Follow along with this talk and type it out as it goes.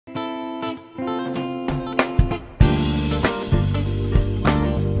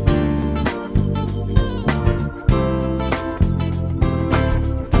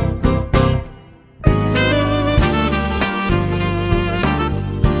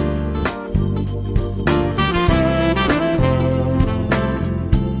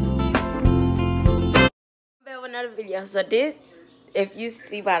Yeah, so this, if you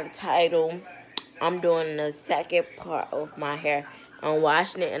see by the title, I'm doing the second part of my hair. I'm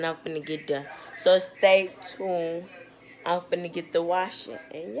washing it and I'm finna get done. So stay tuned. I'm finna get the washing.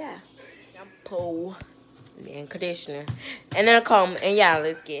 And yeah, shampoo and conditioner. And then a comb. And yeah,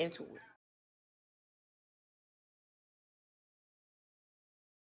 let's get into it.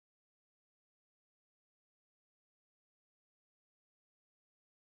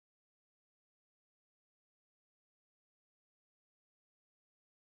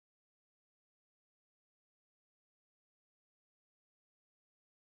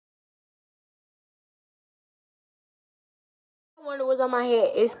 I wonder what's on my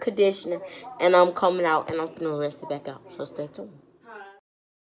head. It's conditioner. And I'm coming out and I'm finna rinse it back out. So stay tuned.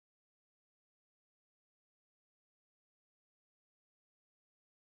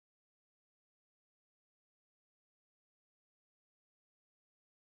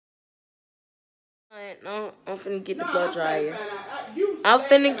 No, I'm finna get the blow dryer. I'm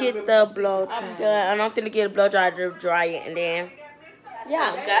finna get the blow dryer. And I'm finna get a blow dryer to dry it. And then,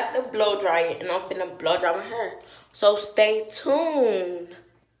 yeah, I got the blow dryer. And I'm finna blow dry my hair. So stay tuned.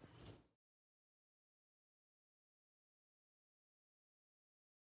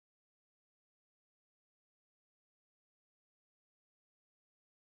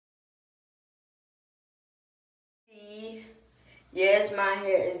 Yes, my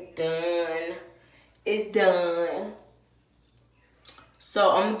hair is done. It's done.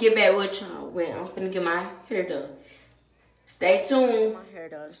 So I'm gonna get back with y'all when I'm finna get my hair done. Stay tuned. My hair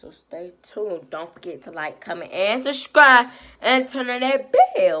done, so stay tuned. Don't forget to like, comment, and subscribe, and turn on that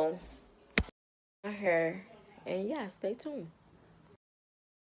bell. My hair, and yeah, stay tuned.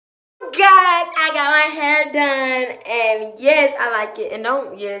 Guys, I got my hair done, and yes, I like it. And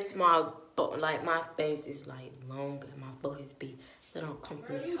don't, yes, my face is like long and my forehead is big, so don't come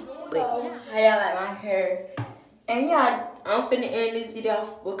for me. But yeah, how y'all like my hair? And yeah, I'm finna end this video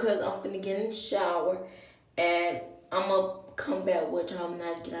off because I'm finna get in the shower, and I'm gonna come back with y'all when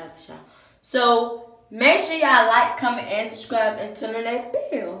I get out of the shower. So make sure y'all like, comment, and subscribe, and turn on that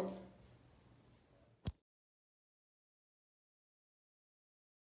bell.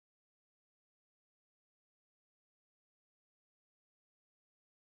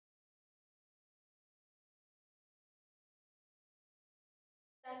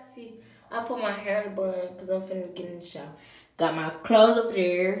 See, I put my hair in a bun because I'm finna get in the shower. Got my clothes over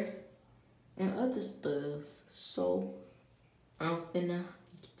there and other stuff. So I'm finna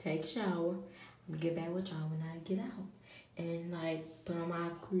take a shower. I'm gonna get back with y'all when I get out. And like put on my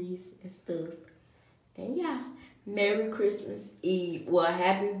grease and stuff. And yeah, Merry Christmas Eve. Well,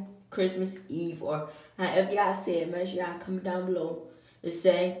 Happy Christmas Eve, or however y'all say it. Make sure y'all comment down below. The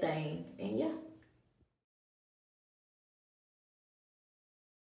same thing. And yeah.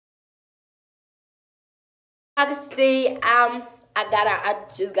 I can see, I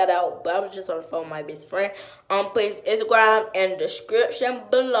just got out, but I was just on the phone with my best friend. Put his Instagram in the description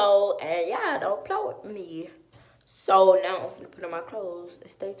below, and yeah, don't play with me. So now I'm gonna put on my clothes.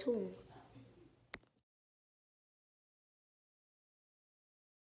 Stay tuned.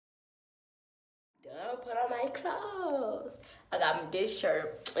 Done put on my clothes. I got me this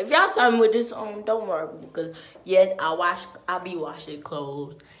shirt. If y'all saw me with this on, don't worry, because yes, I'll be washing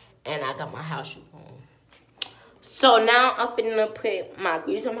clothes, and I got my house shoes on. So now I'm finna put my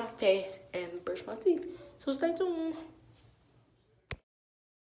grease on my face and brush my teeth. So stay tuned.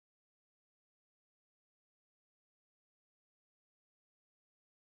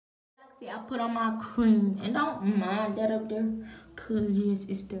 See, I put on my cream, and don't mind that up there, cause yes,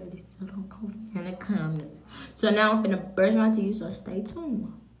 it's dirty, so don't come in the comments. So now I'm finna brush my teeth, so stay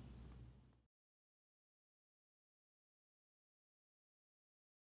tuned.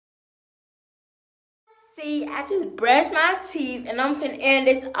 See, I just brushed my teeth, and I'm finna end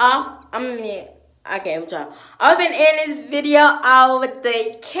this off. Okay, I'm sorry. I'm finna end this video off with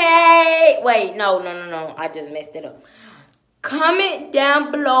the cake. Wait, no. I just messed it up. Comment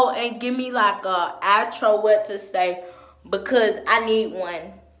down below and give me like a outro what to say, because I need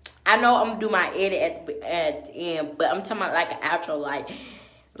one. I know I'm gonna do my edit at the end, but I'm talking about like an outro,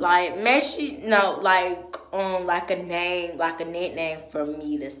 like Messi, no, like a name, like a nickname for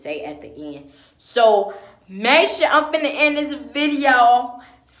me to say at the end. So make sure I'm finna end this video.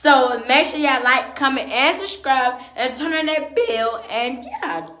 So make sure y'all like, comment, and subscribe, and turn on that bell, and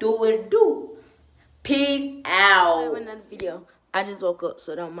yeah, do what it do. Peace out. Another video. I just woke up,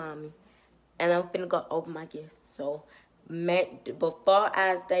 so don't mind me. And I'm finna go over my gifts. So before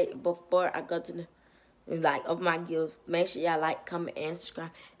I go to the over my gifts, make sure y'all like, comment, and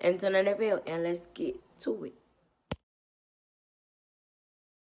subscribe, and turn on that bell, and let's get to it.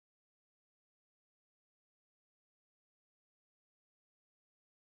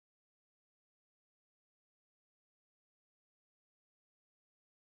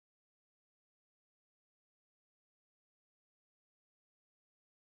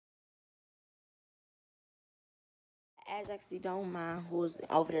 As you can see, don't mind who's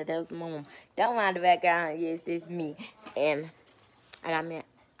over there. That was my mom. Don't mind the background. Yes, this is me. And I got me an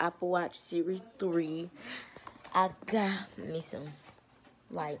Apple Watch Series 3. I got me some,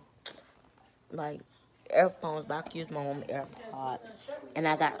 like earphones, but I can use my own AirPods. And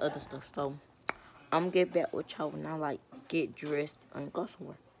I got other stuff. So, I'm gonna get back with y'all when I, get dressed and go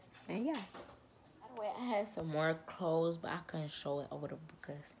somewhere. And yeah. By the way, I had some more clothes, but I couldn't show it over there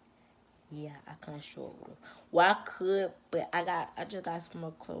because, yeah, I couldn't show it over there. Well, I could, but I just got some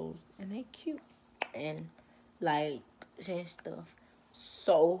more clothes, and they cute. And, and stuff.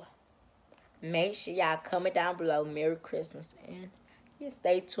 So, make sure y'all comment down below. Merry Christmas. And yeah,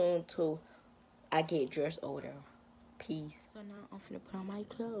 stay tuned to I get dressed over there. Peace. So now I'm finna put on my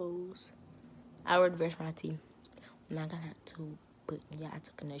clothes. I already brushed my teeth. And I got out too. But yeah, I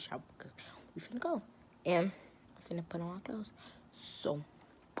took another shower because we finna go. And I'm finna put on my clothes. So,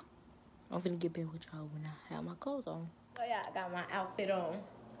 I'm finna get back with y'all when I have my clothes on. So yeah, I got my outfit on.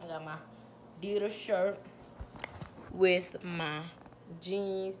 I got my Adidas shirt with my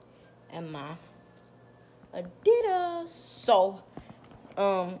jeans and my Adidas. So,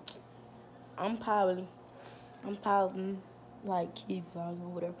 I'm probably keep vlogging or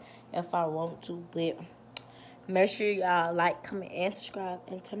whatever if I want to, but make sure y'all like, comment, and subscribe,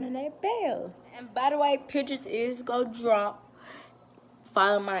 and turn on that bell. And by the way, pictures is gonna drop.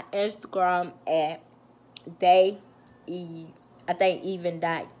 Follow my Instagram at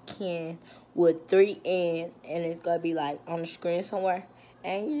even.ken with 3 N's, and it's gonna be on the screen somewhere.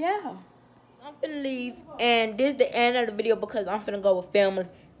 And yeah, I'm finna leave, and this is the end of the video because I'm finna go with family.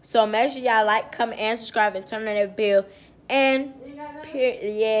 So make sure y'all like, comment, and subscribe, and turn on that bell. And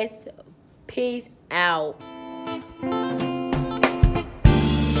yes, peace out.